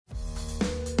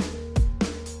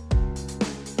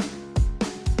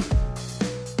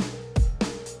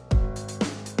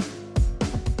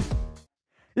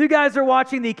You guys are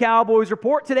watching the Cowboys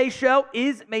Report. Today's show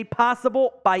is made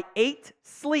possible by 8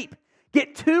 Sleep.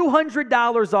 Get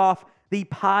 $200 off the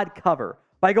pod cover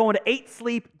by going to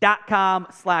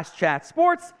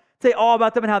 8sleep.com/chatsports. Say all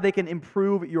about them and how they can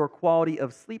improve your quality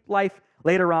of sleep life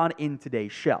later on in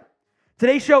today's show.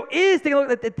 Today's show is taking a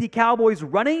look at the Cowboys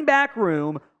running back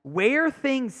room, where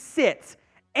things sit,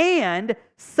 and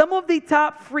some of the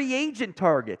top free agent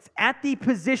targets at the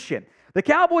position. The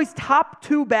Cowboys' top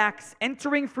 2 backs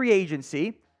entering free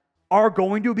agency are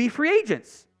going to be free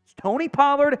agents. It's Tony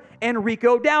Pollard and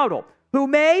Rico Dowdle, who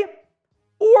may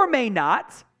or may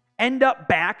not end up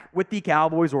back with the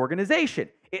Cowboys organization.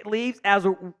 It leaves, as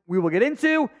we will get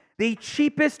into, the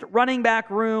cheapest running back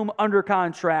room under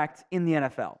contract in the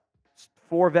NFL. It's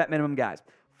 4 vet minimum guys.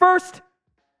 First,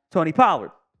 Tony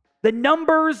Pollard. The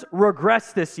numbers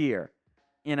regress this year.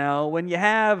 You know, when you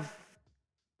have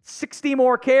 60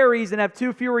 more carries and have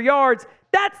 2 fewer yards,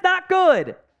 that's not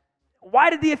good.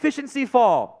 Why did the efficiency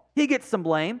fall? He gets some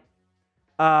blame.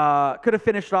 Could have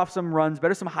finished off some runs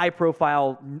better, some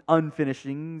high-profile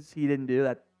unfinishings he didn't do.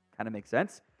 That kind of makes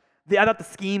sense. I thought the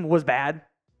scheme was bad.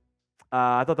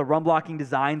 I thought the run-blocking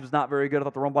designs was not very good. I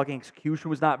thought the run-blocking execution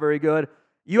was not very good.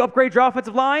 You upgrade your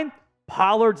offensive line,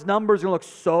 Pollard's numbers are going to look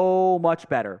so much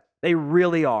better. They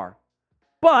really are.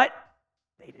 But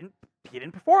he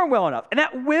didn't perform well enough. And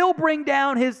that will bring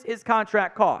down his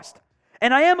contract cost.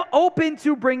 And I am open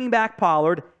to bringing back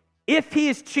Pollard if he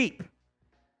is cheap.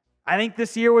 I think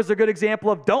this year was a good example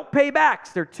of don't pay backs.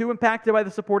 They're too impacted by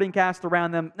the supporting cast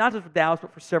around them, not just for Dallas,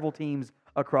 but for several teams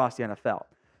across the NFL.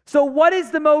 So what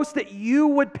is the most that you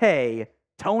would pay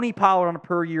Tony Pollard on a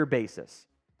per-year basis?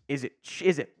 Is it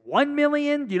 $1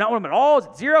 million? Do you not want him at all? Is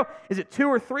it 0? Is it 2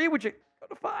 or 3? Would you go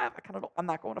to 5? I'm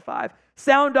not going to 5.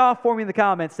 Sound off for me in the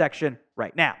comments section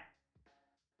right now.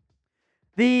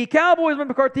 The Cowboys, when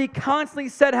McCarthy constantly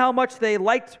said how much they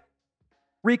liked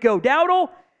Rico Dowdle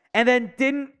and then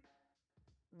didn't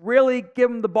really give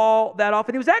him the ball that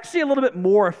often. He was actually a little bit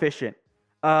more efficient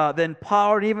than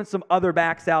Pollard and even some other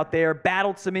backs out there.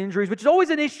 Battled some injuries, which is always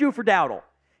an issue for Dowdle.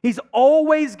 He's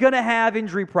always going to have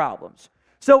injury problems.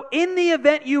 So in the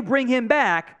event you bring him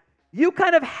back, you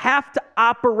kind of have to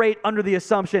operate under the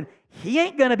assumption he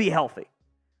ain't going to be healthy.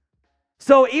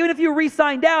 So even if you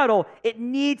re-sign Dowdle, it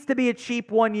needs to be a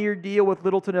cheap 1-year deal with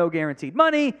little to no guaranteed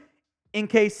money in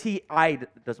case he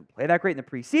doesn't play that great in the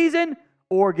preseason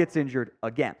or gets injured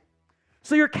again.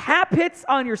 So your cap hits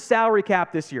on your salary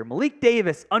cap this year: Malik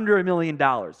Davis, under $1 million.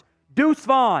 Deuce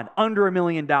Vaughn, under $1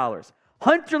 million.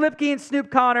 Hunter Lipke and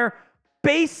Snoop Connor,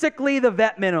 basically the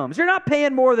vet minimums. You're not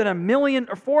paying more than $1 million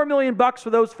or $4 million bucks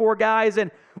for those 4 guys.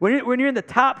 And when you're in the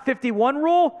top 51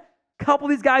 rule, a couple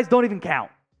of these guys don't even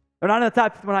count. They're not in the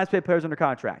top 51 highest paid players under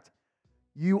contract.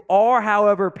 You are,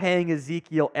 however, paying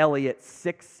Ezekiel Elliott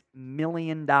 $6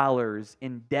 million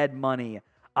in dead money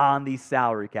on the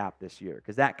salary cap this year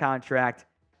because that contract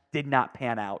did not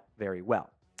pan out very well.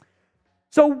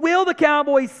 So will the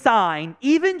Cowboys sign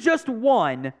even just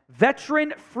one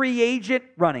veteran free agent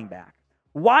running back?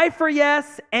 Y for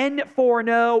yes, N for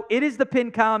no. It is the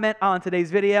pinned comment on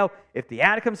today's video. If the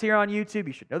ad comes here on YouTube,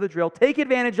 you should know the drill. Take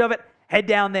advantage of it. Head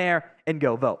down there and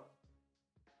go vote.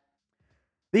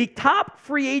 The top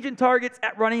free agent targets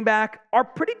at running back are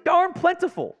pretty darn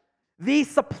plentiful. The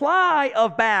supply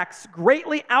of backs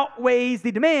greatly outweighs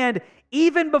the demand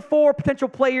even before potential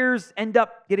players end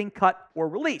up getting cut or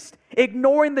released,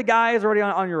 ignoring the guys already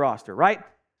on your roster, right?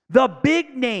 The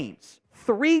big names,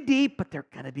 3 deep, but they're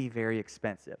going to be very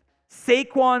expensive.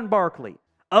 Saquon Barkley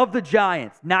of the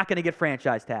Giants, not going to get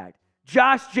franchise tagged.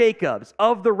 Josh Jacobs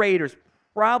of the Raiders,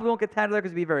 probably won't get tagged there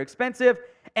because it'll be very expensive.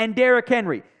 And Derrick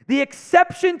Henry, the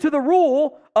exception to the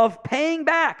rule of paying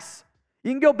backs.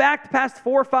 You can go back to past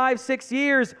 4, 5, 6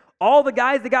 years. All the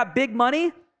guys that got big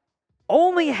money,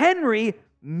 only Henry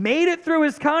made it through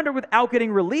his contract without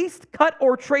getting released, cut,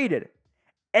 or traded.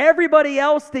 Everybody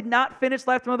else did not finish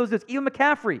last one of those deals. Even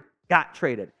McCaffrey got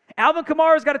traded. Alvin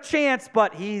Kamara's got a chance,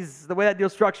 but the way that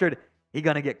deal's structured, he's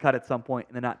going to get cut at some point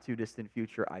in the not-too-distant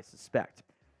future, I suspect.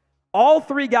 All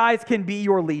 3 guys can be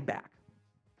your lead back.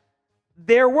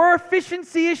 There were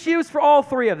efficiency issues for all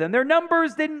 3 of them. Their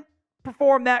numbers didn't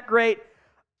perform that great.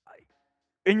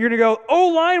 And you're going to go,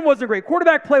 O-line wasn't great.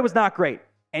 Quarterback play was not great.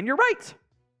 And you're right.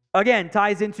 Again,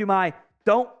 ties into my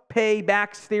don't pay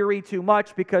backs theory too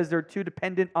much because they're too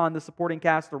dependent on the supporting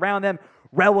cast around them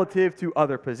relative to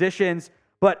other positions.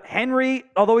 But Henry,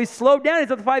 although he's slowed down, he's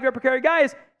not the 5-yard per carry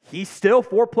guys, he's still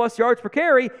 4+ yards per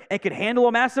carry and can handle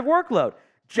a massive workload.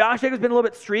 Josh Jacobs has been a little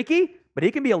bit streaky, but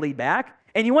he can be a lead back.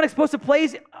 And you want explosive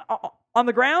plays on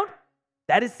the ground?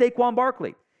 That is Saquon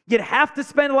Barkley. You'd have to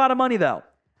spend a lot of money, though.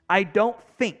 I don't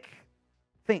think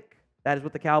That is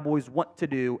what the Cowboys want to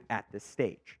do at this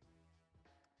stage.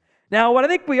 Now, what I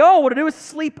think we all want to do is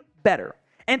sleep better.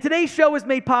 And today's show is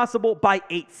made possible by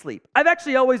 8 Sleep. I've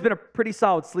actually always been a pretty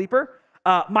solid sleeper.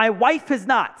 My wife has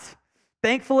not.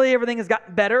 Thankfully, everything has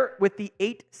gotten better with the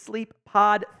 8 Sleep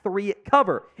Pod 3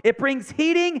 cover. It brings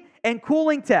heating and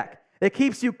cooling tech that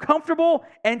keeps you comfortable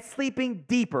and sleeping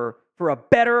deeper for a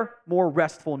better, more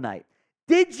restful night.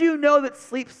 Did you know that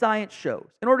sleep science shows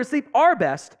in order to sleep our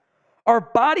best, our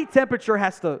body temperature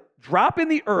has to drop in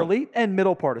the early and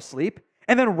middle part of sleep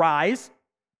and then rise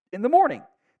in the morning?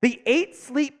 The 8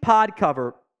 Sleep Pod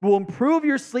cover will improve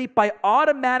your sleep by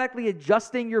automatically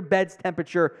adjusting your bed's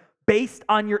temperature based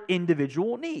on your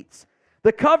individual needs.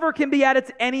 The cover can be added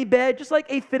to any bed, just like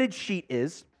a fitted sheet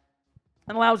is,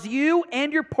 and allows you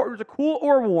and your partner to cool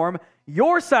or warm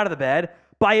your side of the bed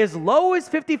by as low as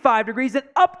 55 degrees and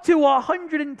up to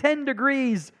 110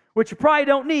 degrees, which you probably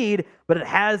don't need, but it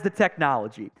has the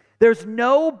technology. There's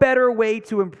no better way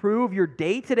to improve your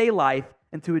day-to-day life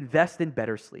than to invest in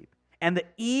better sleep. And the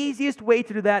easiest way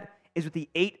to do that is with the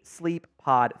 8 Sleep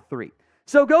Pod 3.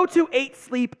 So go to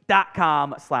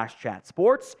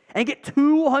 8sleep.com/chatsports and get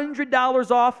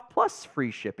 $200 off plus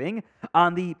free shipping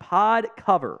on the pod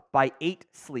cover by 8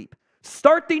 Sleep.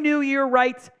 Start the new year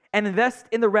right and invest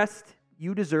in the rest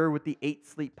you deserve with the 8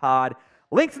 Sleep Pod.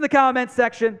 Links in the comments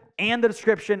section and the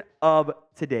description of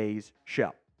today's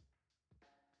show.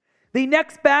 The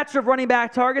next batch of running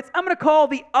back targets, I'm going to call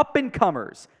the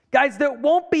up-and-comers. Guys that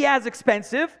won't be as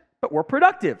expensive, but were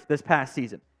productive this past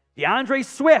season. DeAndre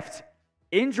Swift,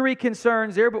 injury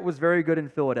concerns there, but was very good in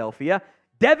Philadelphia.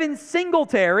 Devin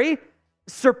Singletary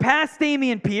surpassed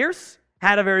Dameon Pierce,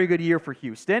 had a very good year for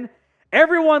Houston.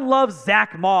 Everyone loves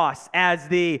Zach Moss as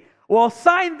well,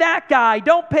 sign that guy.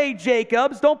 Don't pay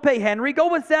Jacobs. Don't pay Henry. Go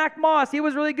with Zach Moss. He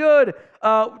was really good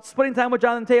splitting time with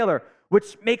Jonathan Taylor,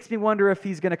 which makes me wonder if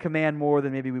he's going to command more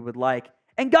than maybe we would like.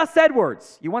 And Gus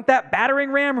Edwards, you want that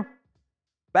battering ram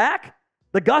back?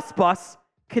 The Gus bus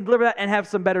can deliver that and have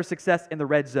some better success in the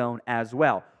red zone as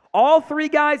well. All 3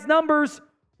 guys' numbers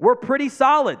were pretty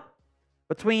solid,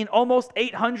 between almost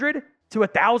 800 to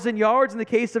 1,000 yards in the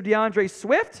case of DeAndre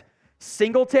Swift.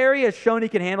 Singletary has shown he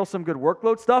can handle some good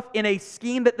workload stuff in a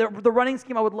scheme that the running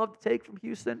scheme I would love to take from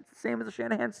Houston. Same as the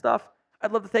Shanahan stuff.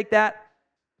 I'd love to take that.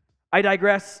 I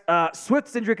digress.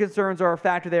 Swift's injury concerns are a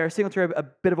factor there. Singletary, a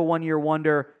bit of a one-year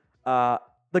wonder.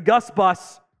 The Gus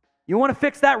bus, you want to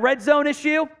fix that red zone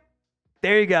issue?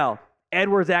 There you go.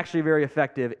 Edwards actually very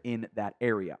effective in that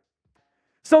area.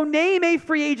 So name a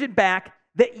free agent back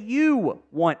that you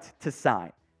want to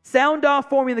sign. Sound off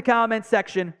for me in the comments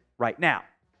section right now.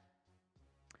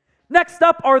 Next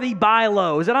up are the buy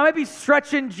lows, and I might be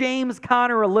stretching James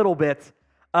Conner a little bit,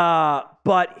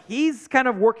 but he's kind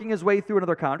of working his way through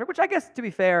another contract, which I guess, to be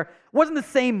fair, wasn't the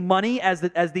same money as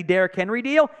the Derrick Henry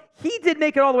deal. He did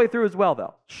make it all the way through as well,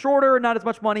 though. Shorter, not as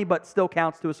much money, but still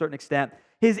counts to a certain extent.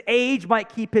 His age might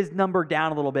keep his number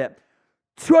down a little bit.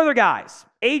 2 other guys,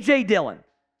 A.J. Dillon,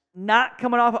 not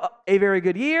coming off a very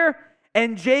good year,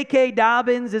 and J.K.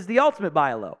 Dobbins is the ultimate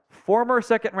buy low. Former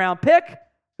second-round pick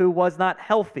who was not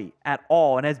healthy at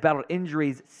all and has battled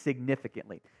injuries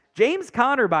significantly. James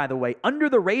Conner, by the way, under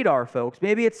the radar, folks.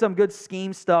 Maybe it's some good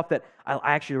scheme stuff that I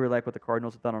actually really like what the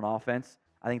Cardinals have done on offense.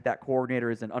 I think that coordinator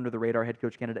is an under-the-radar head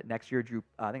coach candidate next year.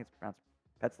 I think it's pronounced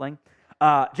Petzling.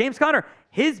 James Conner,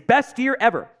 his best year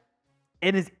ever.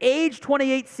 In his age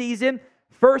 28 season,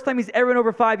 first time he's ever been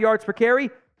over 5 yards per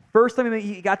carry, first time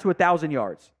he got to 1,000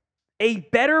 yards. A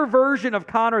better version of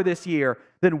Conner this year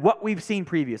than what we've seen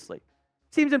previously.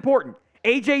 Seems important.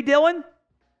 A.J. Dillon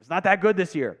is not that good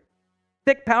this year.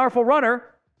 Thick, powerful runner,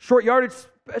 short yardage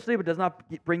especially, but does not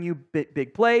bring you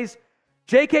big plays.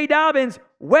 J.K. Dobbins,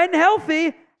 when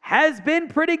healthy, has been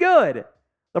pretty good.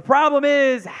 The problem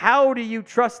is, how do you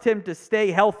trust him to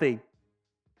stay healthy?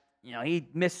 You know, he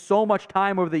missed so much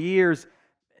time over the years.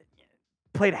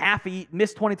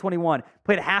 Missed 2021,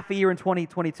 played half a year in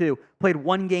 2022, played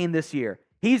 1 game this year.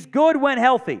 He's good when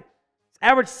healthy.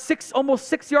 Averaged almost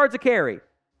 6 yards a carry,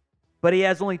 but he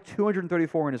has only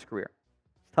 234 in his career.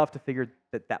 It's tough to figure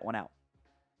that one out.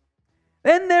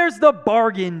 Then there's the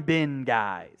bargain bin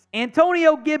guys.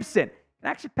 Antonio Gibson can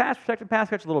actually protect and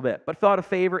pass catch a little bit, but fell out of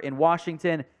favor in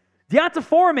Washington. Deonta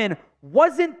Foreman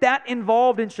wasn't that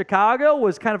involved in Chicago,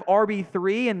 was kind of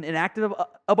RB3 and inactive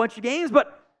a bunch of games,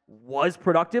 but was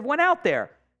productive when out there.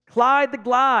 Clyde the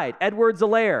Glide,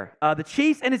 Edwards-Helaire, the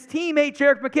Chiefs and his teammate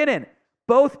Jerick McKinnon,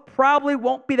 both probably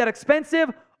won't be that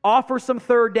expensive, offer some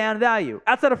third down value.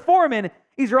 Outside of Foreman,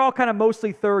 these are all kind of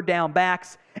mostly third down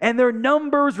backs, and their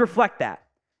numbers reflect that.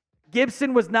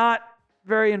 Gibson was not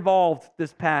very involved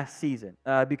this past season.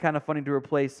 It'd be kind of funny to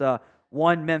replace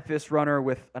one Memphis runner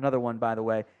with another one, by the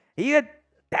way. He had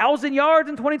 1,000 yards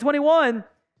in 2021,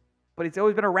 but he's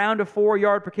always been around a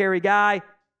 4-yard per carry guy.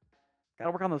 Got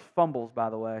to work on those fumbles, by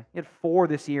the way. He had 4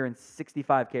 this year and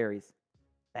 65 carries.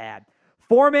 Bad.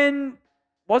 Foreman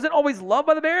wasn't always loved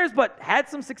by the Bears, but had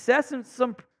some success and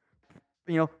some,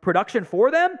 production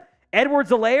for them.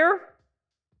 Edwards-Helaire,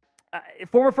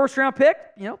 former first-round pick,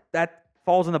 that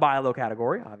falls in the buy low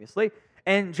category, obviously.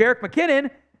 And Jerick McKinnon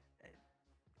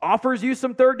offers you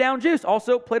some third down juice.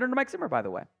 Also played under Mike Zimmer, by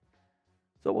the way.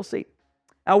 So we'll see.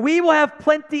 Now, we will have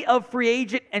plenty of free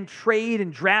agent and trade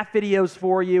and draft videos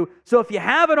for you. So if you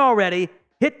haven't already,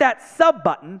 hit that sub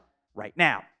button right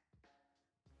now.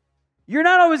 You're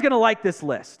not always going to like this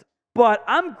list, but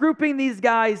I'm grouping these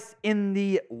guys in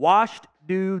the washed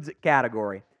dudes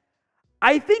category.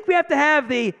 I think we have to have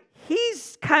the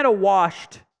he's kind of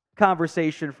washed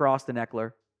conversation for Austin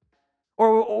Ekeler.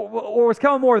 Or was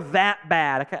Kellen Moore that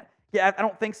bad? I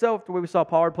don't think so, the way we saw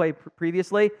Pollard play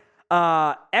previously.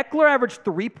 Ekeler averaged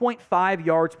 3.5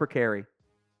 yards per carry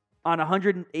on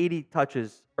 180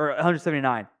 touches, or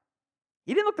 179.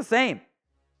 He didn't look the same.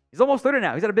 He's almost 30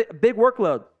 now. He's had a big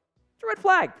workload. It's a red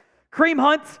flag. Kareem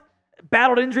Hunt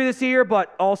battled injury this year,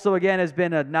 but also, again, has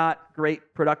been a not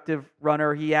great productive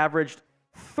runner. He averaged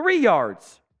 3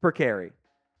 yards per carry.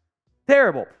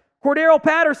 Terrible. Cordarrelle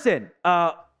Patterson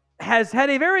has had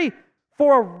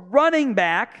for a running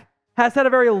back, has had a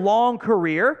very long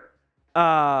career.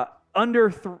 Under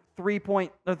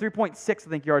 3.6, I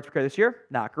think, yards per carry this year.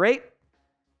 Not great.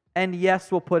 And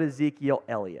yes, we'll put Ezekiel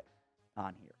Elliott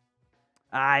on here.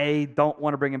 I don't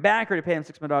want to bring him back or to pay him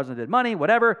 $6 million in dead money,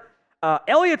 whatever.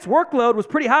 Elliott's workload was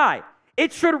pretty high.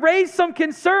 It should raise some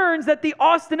concerns that the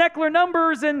Austin Ekeler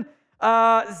numbers and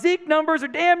Zeke numbers are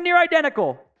damn near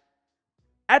identical.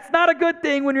 That's not a good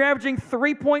thing when you're averaging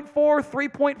 3.4,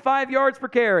 3.5 yards per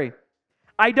carry.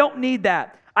 I don't need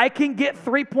that. I can get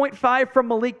 3.5 from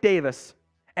Malik Davis,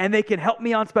 and they can help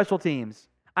me on special teams.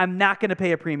 I'm not going to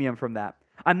pay a premium from that.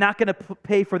 I'm not going to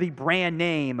pay for the brand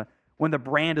name when the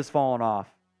brand has fallen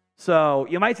off. So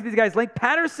you might see these guys linked.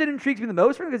 Patterson intrigues me the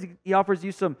most because he offers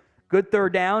you some good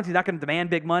third downs. He's not going to demand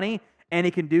big money, and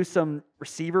he can do some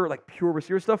receiver, like pure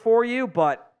receiver stuff for you.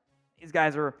 But these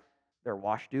guys they're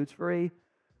wash dudes for a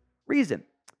reason.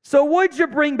 So would you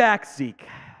bring back Zeke?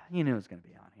 You knew it was going to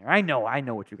be on here. I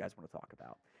know what you guys want to talk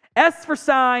about. S for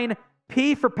sign,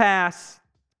 P for pass.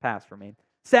 Pass for me.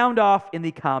 Sound off in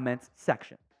the comments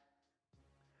section.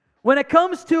 When it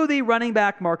comes to the running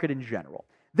back market in general,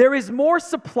 there is more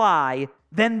supply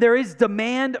than there is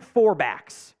demand for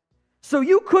backs. So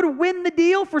you could win the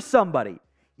deal for somebody.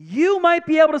 You might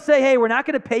be able to say, hey, we're not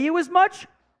going to pay you as much,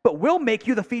 but we'll make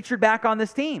you the featured back on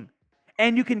this team.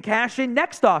 And you can cash in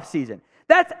next offseason.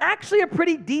 That's actually a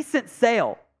pretty decent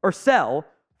sell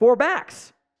for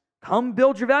backs. Come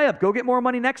build your value up. Go get more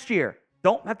money next year.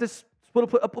 Don't have to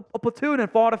split a platoon and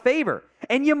fall out of favor.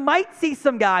 And you might see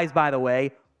some guys, by the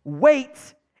way,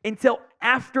 wait until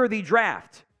after the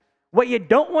draft. What you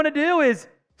don't want to do is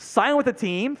sign with a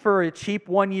team for a cheap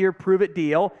 1-year prove-it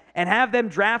deal and have them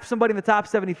draft somebody in the top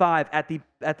 75 at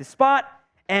the spot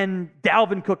and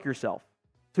Dalvin Cook yourself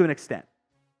to an extent.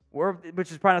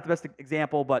 Which is probably not the best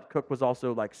example, but Cook was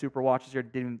also like super watch this year,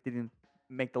 didn't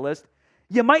make the list.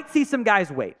 You might see some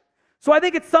guys wait. So I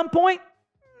think at some point,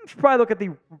 you should probably look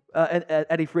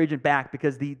at a free agent back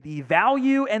because the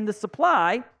value and the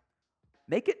supply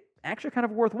make it actually kind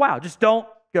of worthwhile. Just don't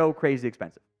go crazy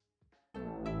expensive.